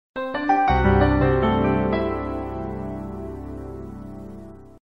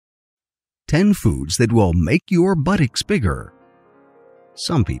10 foods that will make your buttocks bigger.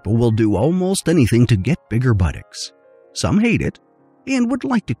 Some people will do almost anything to get bigger buttocks. Some hate it and would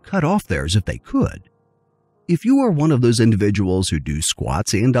like to cut off theirs if they could. If you are one of those individuals who do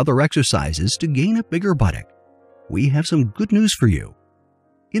squats and other exercises to gain a bigger buttock, we have some good news for you.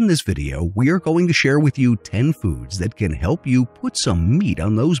 In this video, we are going to share with you 10 foods that can help you put some meat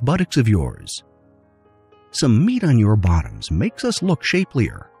on those buttocks of yours. Some meat on your bottoms makes us look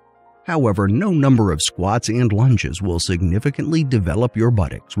shapelier. However, no number of squats and lunges will significantly develop your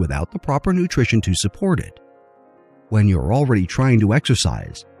buttocks without the proper nutrition to support it. When you're already trying to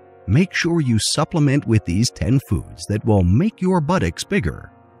exercise, make sure you supplement with these 10 foods that will make your buttocks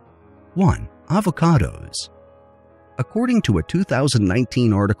bigger. 1. Avocados. According to a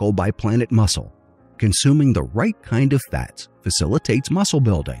 2019 article by Planet Muscle, consuming the right kind of fats facilitates muscle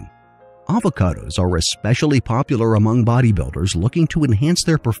building. Avocados are especially popular among bodybuilders looking to enhance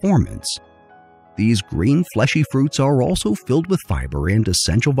their performance. These green fleshy fruits are also filled with fiber and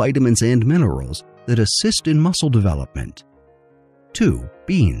essential vitamins and minerals that assist in muscle development. 2.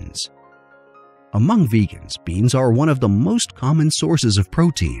 Beans. Among vegans, beans are one of the most common sources of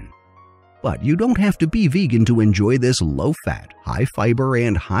protein. But you don't have to be vegan to enjoy this low-fat, high-fiber,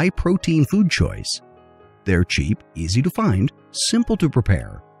 and high-protein food choice. They're cheap, easy to find, simple to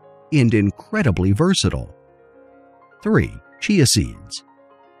prepare, and incredibly versatile. 3. Chia seeds.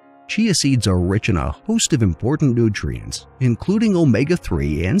 Chia seeds are rich in a host of important nutrients, including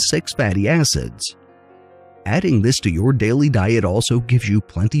omega-3 and 6 fatty acids. Adding this to your daily diet also gives you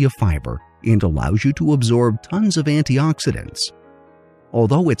plenty of fiber and allows you to absorb tons of antioxidants.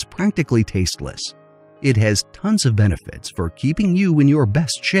 Although it's practically tasteless, it has tons of benefits for keeping you in your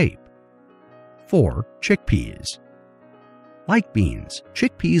best shape. 4. Chickpeas. Like beans,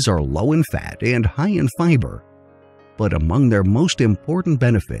 chickpeas are low in fat and high in fiber. But among their most important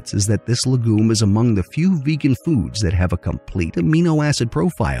benefits is that this legume is among the few vegan foods that have a complete amino acid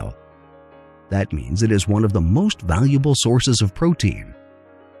profile. That means it is one of the most valuable sources of protein.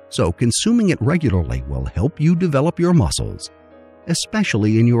 So consuming it regularly will help you develop your muscles,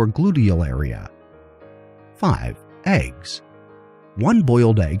 especially in your gluteal area. 5. Eggs. One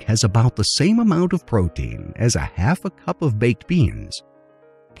boiled egg has about the same amount of protein as a half a cup of baked beans.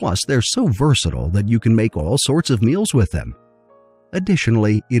 Plus, they're so versatile that you can make all sorts of meals with them.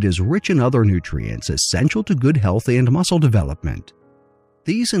 Additionally, it is rich in other nutrients essential to good health and muscle development.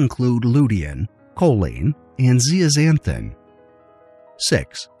 These include lutein, choline, and zeaxanthin.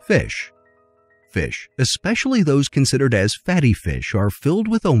 6. Fish. Fish, especially those considered as fatty fish, are filled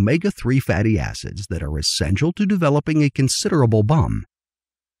with omega-3 fatty acids that are essential to developing a considerable bum.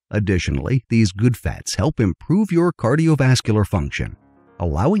 Additionally, these good fats help improve your cardiovascular function,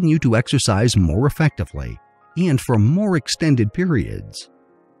 allowing you to exercise more effectively and for more extended periods.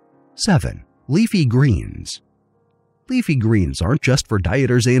 7. Leafy greens. Leafy greens aren't just for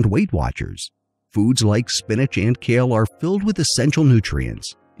dieters and Weight Watchers. Foods like spinach and kale are filled with essential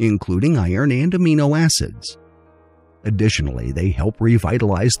nutrients, including iron and amino acids. Additionally, they help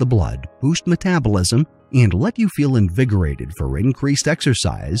revitalize the blood, boost metabolism, and let you feel invigorated for increased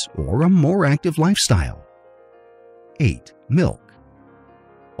exercise or a more active lifestyle. 8. Milk.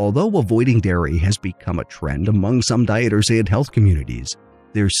 Although avoiding dairy has become a trend among some dieters and health communities,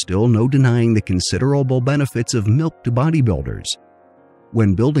 there's still no denying the considerable benefits of milk to bodybuilders.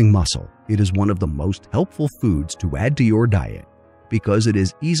 When building muscle, it is one of the most helpful foods to add to your diet because it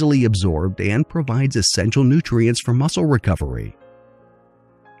is easily absorbed and provides essential nutrients for muscle recovery.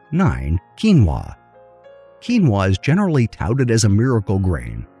 9. Quinoa. Quinoa is generally touted as a miracle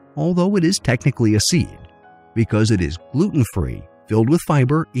grain, although it is technically a seed, because it is gluten-free, filled with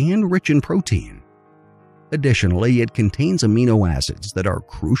fiber, and rich in protein. Additionally, it contains amino acids that are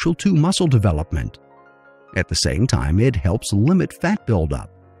crucial to muscle development. At the same time, it helps limit fat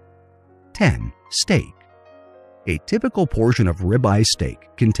buildup. 10. Steak. A typical portion of ribeye steak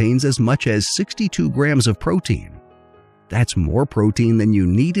contains as much as 62 grams of protein. That's more protein than you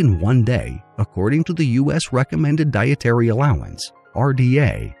need in one day, according to the U.S. Recommended Dietary Allowance,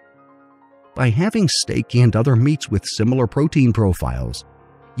 RDA. By having steak and other meats with similar protein profiles,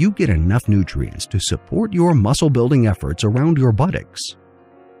 you get enough nutrients to support your muscle-building efforts around your buttocks.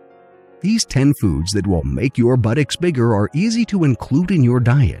 These 10 foods that will make your buttocks bigger are easy to include in your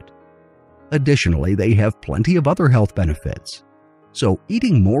diet. Additionally, they have plenty of other health benefits. So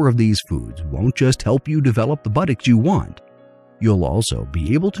eating more of these foods won't just help you develop the buttocks you want. You'll also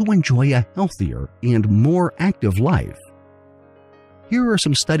be able to enjoy a healthier and more active life. Here are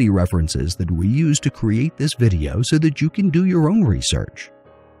some study references that we use to create this video so that you can do your own research.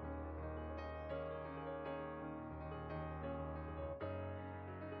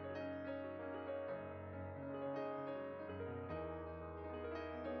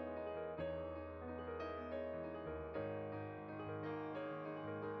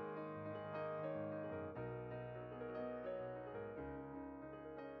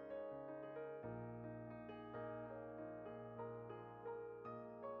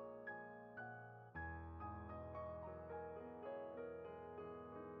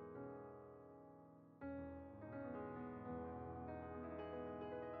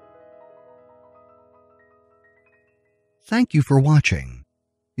 Thank you for watching.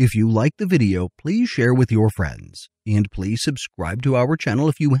 If you liked the video, please share with your friends, and please subscribe to our channel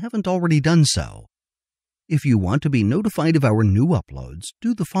if you haven't already done so. If you want to be notified of our new uploads,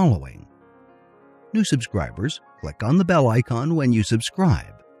 do the following. New subscribers, click on the bell icon when you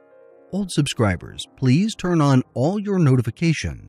subscribe. Old subscribers, please turn on all your notifications